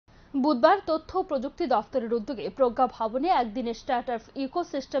বুধবার তথ্য ও প্রযুক্তি দফতরের উদ্যোগে প্রজ্ঞা ভবনে একদিনের স্টার্টআপ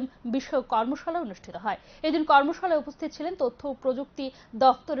ইকোসিস্টেম বিষয়ক কর্মশালা অনুষ্ঠিত হয়। এদিন কর্মশালায় উপস্থিত ছিলেন তথ্য ও প্রযুক্তি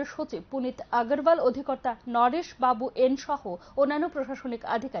দফতরের সচিব পুনিত আগরওয়াল, অধিকর্তা নরেশ বাবু এন সহ অন্যান্য প্রশাসনিক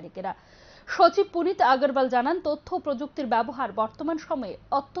আধিকারিকেরা। সচিব পুনিত আগরওয়াল জানান, তথ্য ও প্রযুক্তির ব্যবহার বর্তমান সময়ে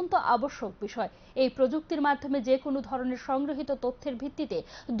অত্যন্ত আবশ্যক বিষয়। এই প্রযুক্তির মাধ্যমে যে কোনো ধরনের সংগৃহীত তথ্যের ভিত্তিতে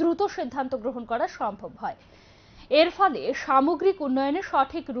দ্রুত সিদ্ধান্ত গ্রহণ করা সম্ভব হয়। এর ফলে সামগ্রিক উন্নয়নে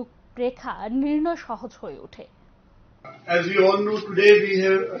সঠিক রূপরেখা নির্ণয় সহজ হয়ে ওঠে। As we all know, today we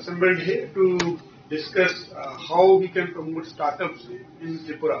have assembled here to discuss how we can promote startups in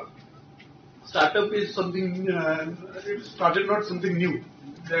Tripura. Startup is something, it started not something new.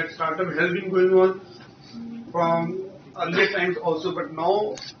 That startup has been going on from earlier times also, but now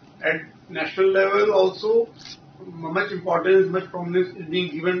at national level also much importance, much prominence is being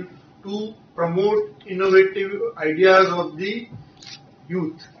given to promote innovative ideas of the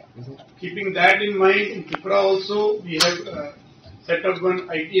youth. Keeping that in mind, in Tripura also we have set up one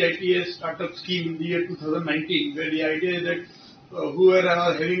IT-ITS startup scheme in the year 2019, where the idea is that whoever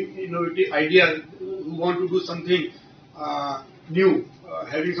are having innovative ideas, who want to do something new,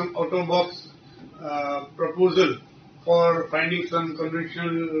 having some out-of-box proposal for finding some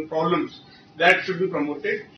conventional problems, that should be promoted.